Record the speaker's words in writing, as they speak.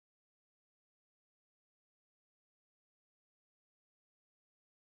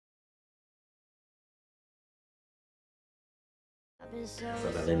What's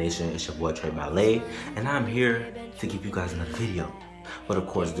up, LA Nation? It's your boy Trey Ballet, and I'm here to give you guys another video. But of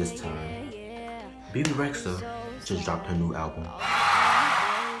course, this time, Bebe Rexha just dropped her new album.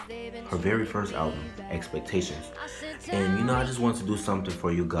 Her very first album, Expectations. And you know, I just wanted to do something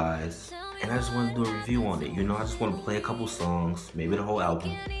for you guys. And I just want to do a review on it. You know, I just want to play a couple songs, maybe the whole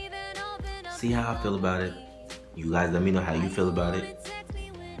album. See how I feel about it. You guys let me know how you feel about it.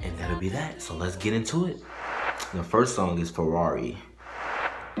 And that'll be that. So let's get into it. The first song is Ferrari.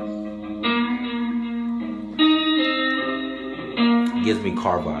 It gives me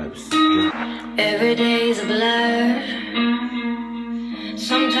car vibes. Every day's a blur.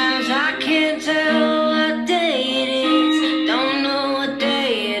 Sometimes I can't tell what day it is. Don't know what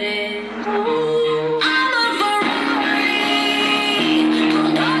day it is. I'm a Ferrari,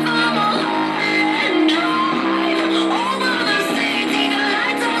 pulled off of a and drive over the city. The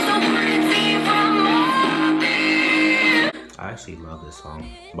lights are so pretty from up here. I actually love this song.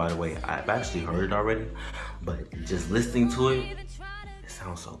 By the way, I've actually heard it already, but just listening to it, it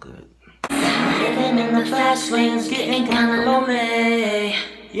sounds so good. Living in the fast lanes, getting kinda lonely.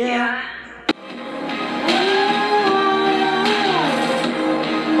 Yeah.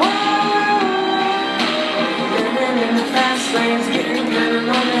 Living in the fast lanes, getting kinda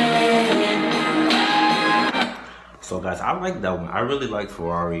lonely. So guys, I like that one. I really like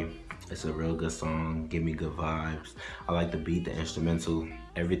Ferrari. It's a real good song, give me good vibes. I like the beat, the instrumental,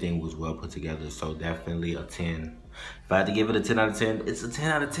 everything was well put together. So definitely a 10. If I had to give it a 10 out of 10, it's a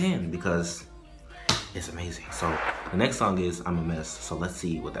 10 out of 10 because it's amazing. So the next song is I'm a Mess. So let's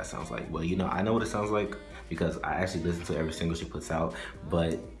see what that sounds like. Well, you know, I know what it sounds like because I actually listen to every single she puts out,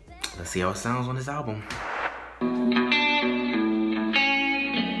 but let's see how it sounds on this album.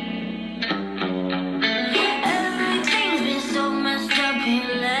 Everything's been so messed up here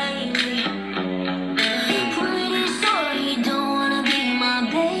lately. Pretty sure you don't wanna be my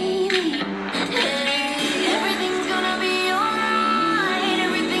baby. Hey, everything's gonna be alright.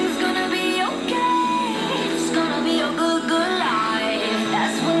 Everything's gonna be okay. It's gonna be a good life.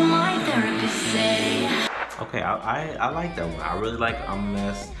 That's what my therapist say. Okay, I like that one. I really like I'm a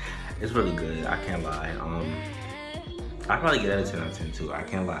Mess. It's really good. I can't lie. I probably get it a 10 out of 10 too. I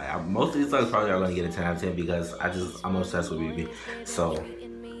can't lie. Most of these songs probably are gonna get a 10 out of 10 because I'm obsessed with Bebe. So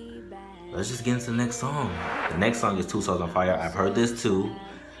let's just get into the next song. The next song is Two Souls on Fire. I've heard this too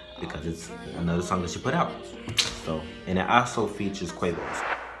because it's another song that she put out. So, and it also features Quavos.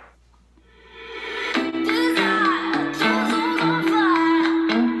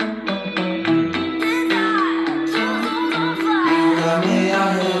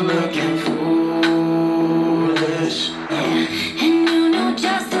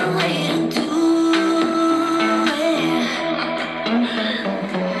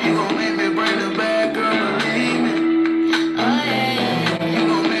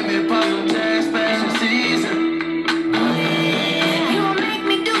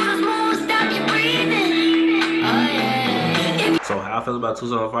 So how I feel about Two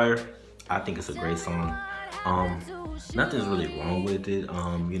Souls on Fire, I think it's a great song. Nothing's really wrong with it.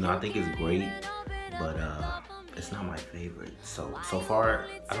 You know, I think it's great, but it's not my favorite. So far,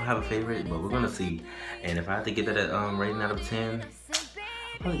 I don't have a favorite, but we're gonna see. And if I had to give it a rating out of 10,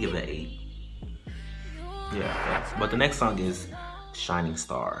 I'll probably give it an 8. Yeah. But the next song is Shining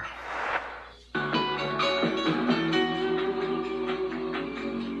Star.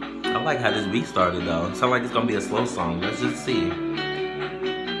 I like how this beat started though. It sounds like it's gonna be a slow song. Let's just see.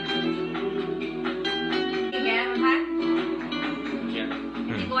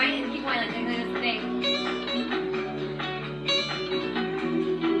 Keep going like this thing.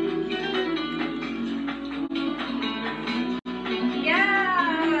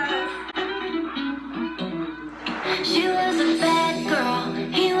 Yeah. She was a bad girl,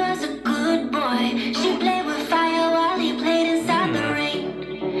 he was a good boy. She played with fire while he played inside the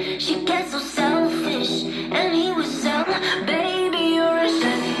rain. She gets so selfish, and he was so. Baby, you're a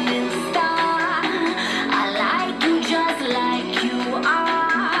shining star. I like you just like you are.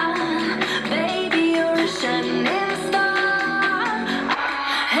 Baby, you're a shining star.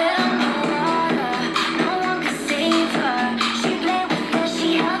 Head on the water, no one could save her. She played with her, she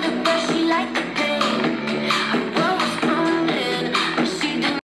held her breath, she liked the pain. Her world was crumbling, but she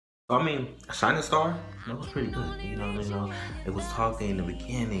didn't. I mean, Shining Star, that was pretty good. You know, it was talking in the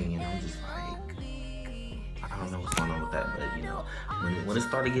beginning, and I'm just like, I don't know what's going on with that, but you know, when it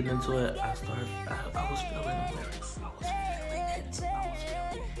started getting into it, I was feeling the lyrics. I was feeling it.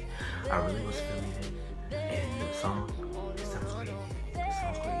 I really was feeling it. And the song, it sounds great. It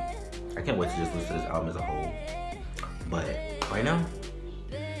sounds great. I can't wait to just listen to this album as a whole. But right now,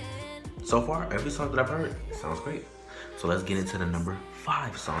 so far, every song that I've heard sounds great. So let's get into the number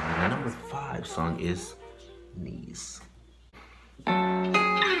 5 song. And the number 5 song is Knees. So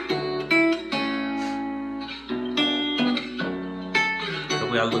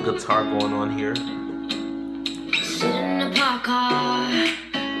we got a little guitar going on here. Sit in the park car.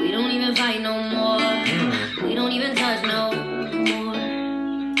 We don't even fight no more. We don't even touch no more.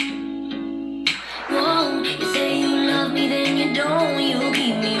 Whoa, you say you love me, then you don't. You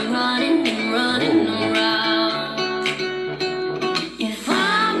keep me running and running around. If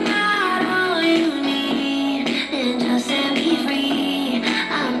I'm not all you need, then just set me free.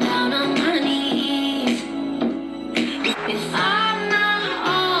 I'm down on my knees. If I'm not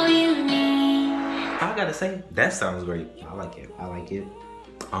all you need. I gotta say, that sounds great. I like it. I like it.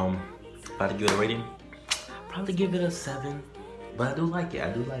 If I had to give it a rating, probably give it a 7. But I do like it. I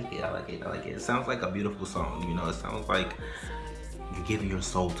do like it. I like it. I like it. It sounds like a beautiful song. You know, it sounds like you're giving your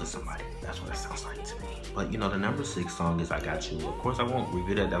soul to somebody. That's what it sounds like to me. But you know, the number 6 song is I Got You. Of course, I won't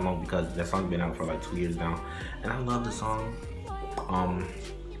review that long because that song's been out for like 2 years now, and I love the song.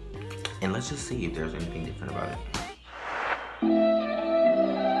 And let's just see if there's anything different about it.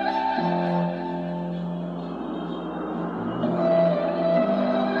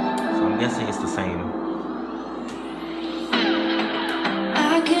 So I'm guessing it's the same.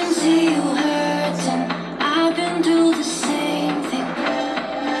 I can see you hurting. I've been through the same thing.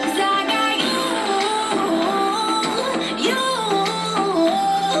 'Cause I got you.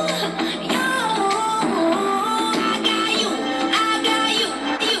 I got you.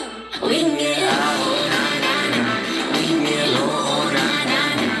 We can get low, nah, nah, nah. We can get low, nah,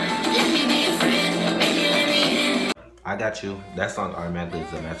 nah, nah. Let me be a friend, baby, let me in. I Got You. That song automatically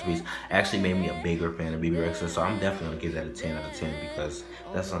is a masterpiece. It actually made me a bigger fan of Bebe Rexha, so I'm definitely gonna give that a 10 out of 10 because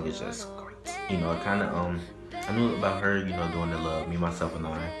that song is just great. You know, it kind of I knew about her, you know, doing the love, Me, Myself, and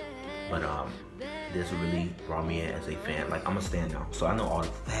I, but this really brought me in as a fan. Like, I'm a stan now, so I know all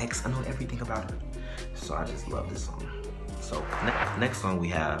the facts, I know everything about her, so I just love this song. So next song we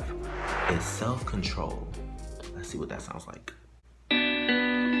have is Self Control. Let's see what that sounds like.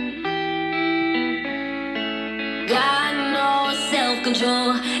 Got no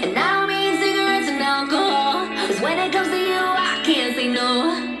self-control, and I don't mean cigarettes and alcohol. 'Cause when it comes to you, I can't say no.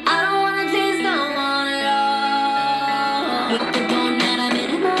 I don't wanna taste, don't want it all. With the bone that I'm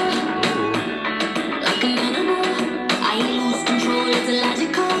animal, like an animal. I ain't lose control, it's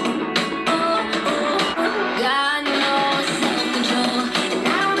illogical. Got no self-control, and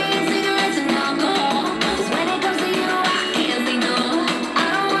I don't mean cigarettes and alcohol. 'Cause when it comes to you, I can't say no. I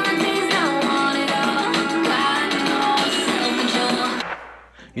don't wanna taste, don't want it all. Got no self-control.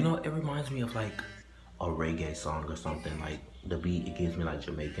 You know, it reminds me of like a reggae song or something. Like the beat, it gives me like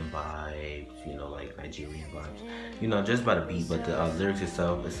Jamaican vibes, you know, like Nigerian vibes, you know, just by the beat. But the lyrics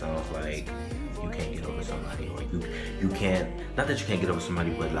itself, it sounds like you can't get over somebody, or you can't, not that you can't get over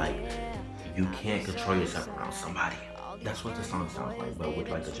somebody, but like you can't control yourself around somebody. That's what the song sounds like, but with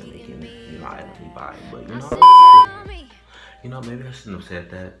like a Jamaican, you know, island vibe. But you know, maybe I shouldn't have said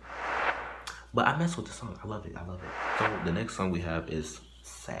that, but I mess with the song. I love it. I love it. So the next song we have is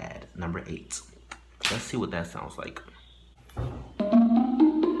Sad, number 8. Let's see what that sounds like. Ooh.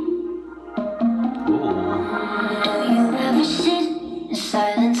 Do you ever sit in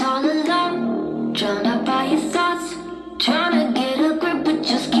silence all alone, drowned out by your thoughts, trying to get a grip but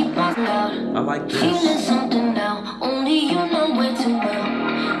just keep walking out? I like this. Feeling something now, only you know where to go.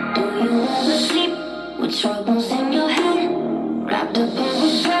 Do you ever sleep with troubles in your head, wrapped up in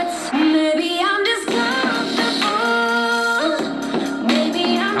regrets? Maybe I'm just comfortable. Maybe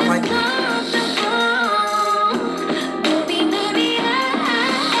I'm just comfortable. Maybe I'm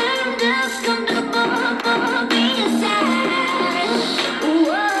just comfortable being sad.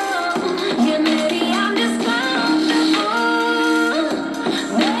 Whoa, yeah, maybe I'm just comfortable.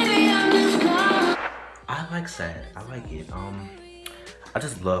 Maybe I'm just comfortable. I like Sad. I like it. I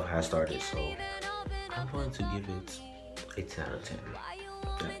just love how it started, so I'm going to give it a 10 out of 10.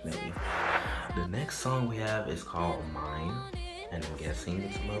 Definitely. The next song we have is called Mine, and I'm guessing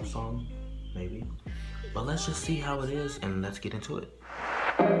it's a love song, maybe. But let's just see how it is, and let's get into it.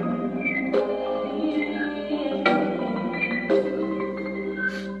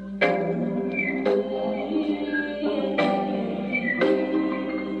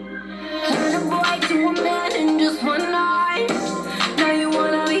 Turn a boy to a man in just one night. Now you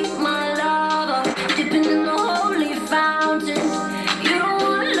wanna be my lover, dipping in the holy fountain. You don't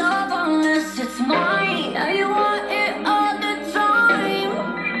want love unless it's mine. Now you want it all the time.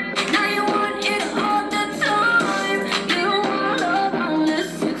 Now you want it all the time. You don't want love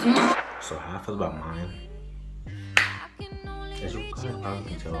unless it's mine. So how I feel about Mine, as you guys probably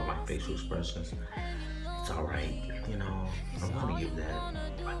can tell by my facial expressions, It's alright, you know. I'm gonna give that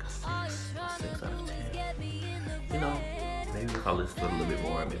like a 6 out of 10. You know, maybe if I listen to it a little bit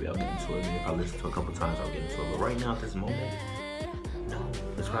more, maybe I'll get into it. Maybe if I listen to it a couple times, I'll get into it. But right now, at this moment, no,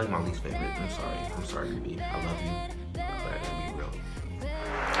 it's probably my least favorite. I'm sorry, Bebe. I love you, but I gotta be real.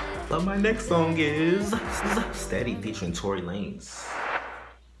 But my next song is Steady featuring Tory Lanez.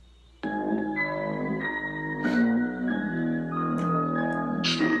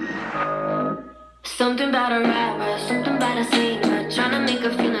 Something about a rapper, something about a singer, trying to make a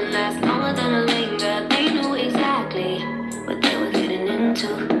feeling last longer than a linger. They knew exactly what they were getting into.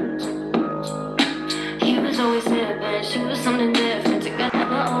 He was always sipping, she was something different. Together,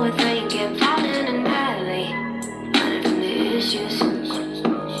 but overthinking, falling in badly, running from the issues.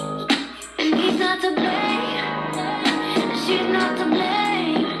 And he's not to blame, and she's not to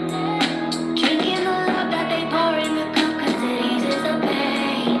blame. Drinking the love that they pour in the cup, 'cause it eases the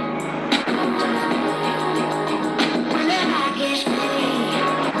pain.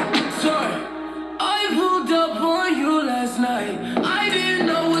 I pulled up on you last night. I didn't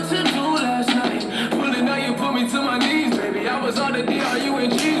know what to do last night. Pulling out, you put me to my knees, baby. I was on the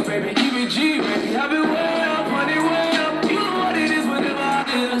D-R-U-N-G, baby. Even G, baby. I've been way up, honey, way up. You know what it is whenever I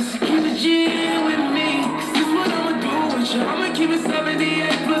is. Keep it G with me, 'cause this what I'ma do with you. I'ma keep it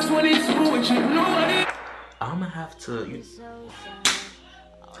 78 plus 22 with you. You know what it is? I'ma have to.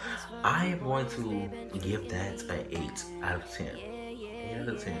 I am going to give that an 8 out of 10. 8 out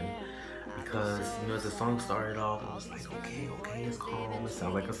of 10. Because, you know, as the song started off, I was like, okay, it's calm. It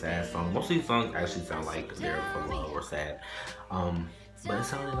sounds like a sad song. Most of these songs actually sound like they're for love or sad. But it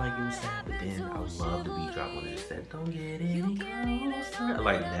sounded like it was sad. But then I love the beat drop when it said, don't get any closer.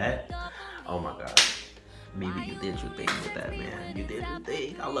 Like that. Oh my God. Maybe you did your thing with that, man. You did your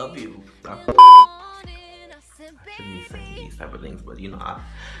thing. I love you. I shouldn't be saying these type of things, but you know,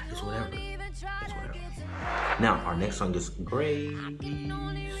 it's whatever. It's whatever. Now, our next song is Grace.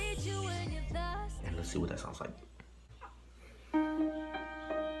 And let's see what that sounds like.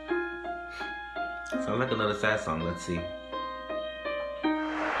 Sounds like another sad song. Let's see.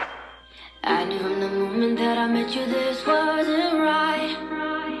 I knew from the moment that I met you this wasn't right.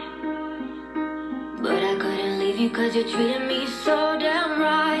 But I couldn't leave you 'cause you treated me so damn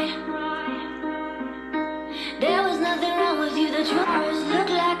right. There was nothing wrong with you, the truth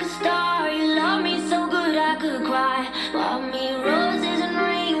looked like a star. You loved me so good I could cry. Bought me roses and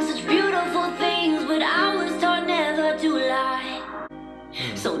rings, such beautiful things, but I was taught never to lie.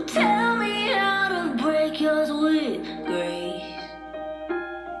 So tell me how to break yours with grace.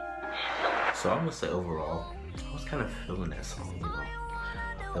 So I'm gonna say overall, I was kind of feeling that song, you know.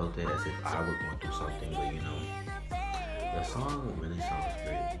 I felt it as if I was going through something, but you know, the song really sounds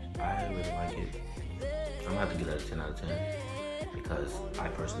great. I really like it. I'm gonna have to give that a 10 out of 10 because I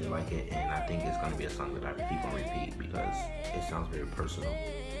personally like it, and I think it's gonna be a song that I keep on repeat because it sounds very personal,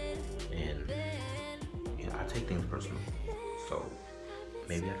 and you know, I take things personal. So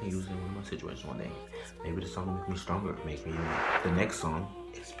maybe I can use it in one of my situations one day. Maybe the song will make me stronger, make me. The next song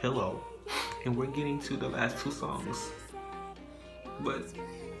is Pillow, and we're getting to the last two songs, but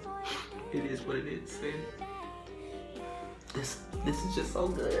it is what it is. And this is just so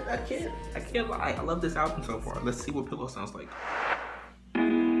good. I can't lie. I love this album so far. Let's see what Pillow sounds like.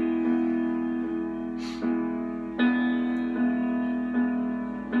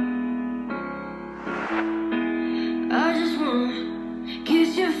 I just wanna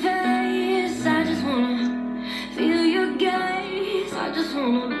kiss your face. I just wanna feel your gaze. I just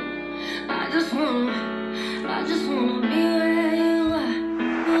wanna be where you are.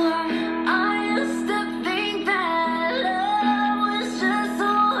 I used to think that love was just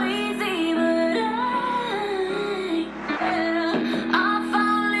so easy, but I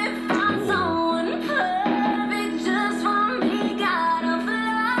finally found someone perfect just for me. Gotta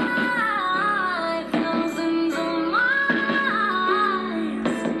fly thousands of miles.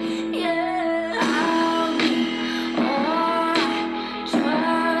 Yeah, I'll be alright.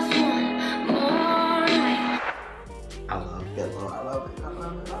 Just one more night. I love Pillow. I love it.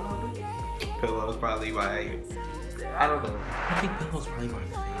 Pillow is probably my, I don't know. I think Pillow's probably my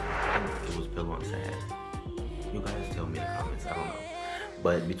favorite. I think it was Pillow and Sad. You guys tell me in the comments. I don't know.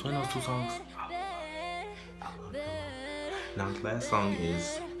 But between those two songs, I love Pillow. Now the last song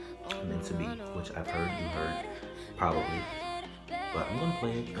is Meant to Be, which I've heard, you heard, probably. But I'm gonna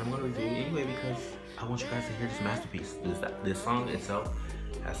play it. I'm gonna review it anyway because I want you guys to hear this masterpiece. This song itself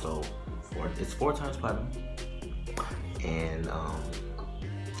has it's 4 times platinum. And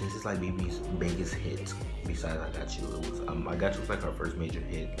this is like Bebe's biggest hit besides I Got You. It was I Got You was like her first major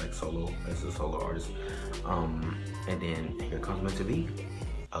hit, like solo, as a solo artist. And then here comes Meant to Be.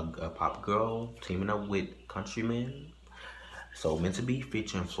 a pop girl teaming up with countrymen. So Meant to Be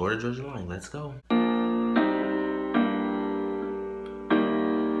featuring Florida Georgia Line. Let's go.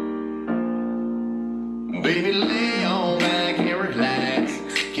 Baby, lay on back and relax.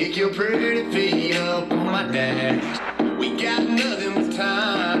 Kick your pretty feet up on my dash. We got nothing but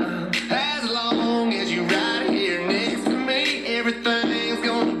time. As long as you're right here next to me, everything's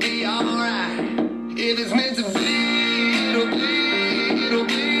gonna be alright. If it's meant to be, it'll be, it'll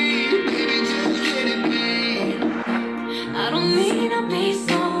be. Baby, just let it be. I don't mean to be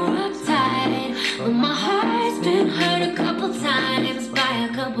so uptight, but my heart's been hurt a couple times by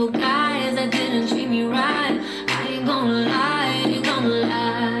a couple guys that didn't treat me right. I ain't gonna lie, ain't gonna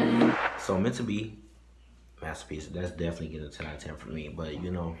lie. So Meant to Be, masterpiece. That's definitely getting a 10 out of 10 for me. But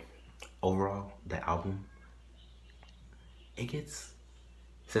you know, overall, the album, it gets,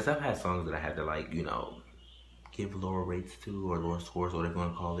 since I've had songs that I had to, like, you know, give lower rates to, or lower scores, or whatever you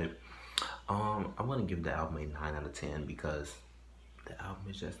want to call it, I'm gonna give the album a 9 out of 10 because the album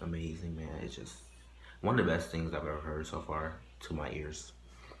is just amazing, man. It's just one of the best things I've ever heard so far to my ears,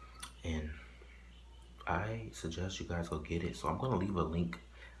 and I suggest you guys go get it. So I'm gonna leave a link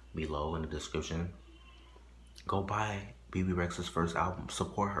below in the description. Go buy Bebe Rexha's first album.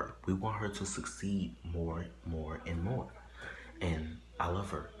 Support her. We want her to succeed more, and more. And I love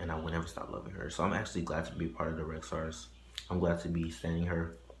her, and I will never stop loving her. So I'm actually glad to be part of the Rexhars. I'm glad to be standing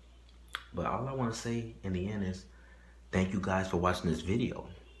her. But all I want to say in the end is thank you guys for watching this video.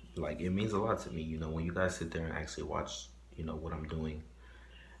 Like, it means a lot to me, you know, when you guys sit there and actually watch, you know, what I'm doing.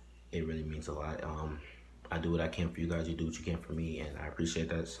 It really means a lot. I do what I can for you guys. You do what you can for me, and I appreciate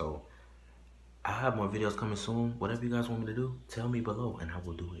that. So I have more videos coming soon. Whatever you guys want me to do, tell me below, and I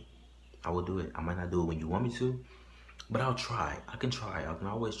will do it. I will do it. I might not do it when you want me to, but I'll try. I can try. I can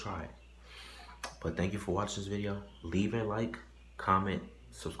always try. But thank you for watching this video. Leave a like, comment,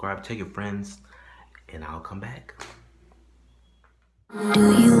 subscribe, tell your friends, and I'll come back.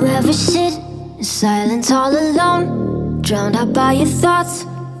 Do you ever sit in silence all alone, drowned out by your thoughts,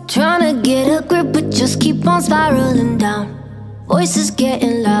 trying to get a grip but just keep on spiraling down? Voices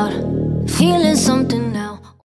getting loud, feeling something now.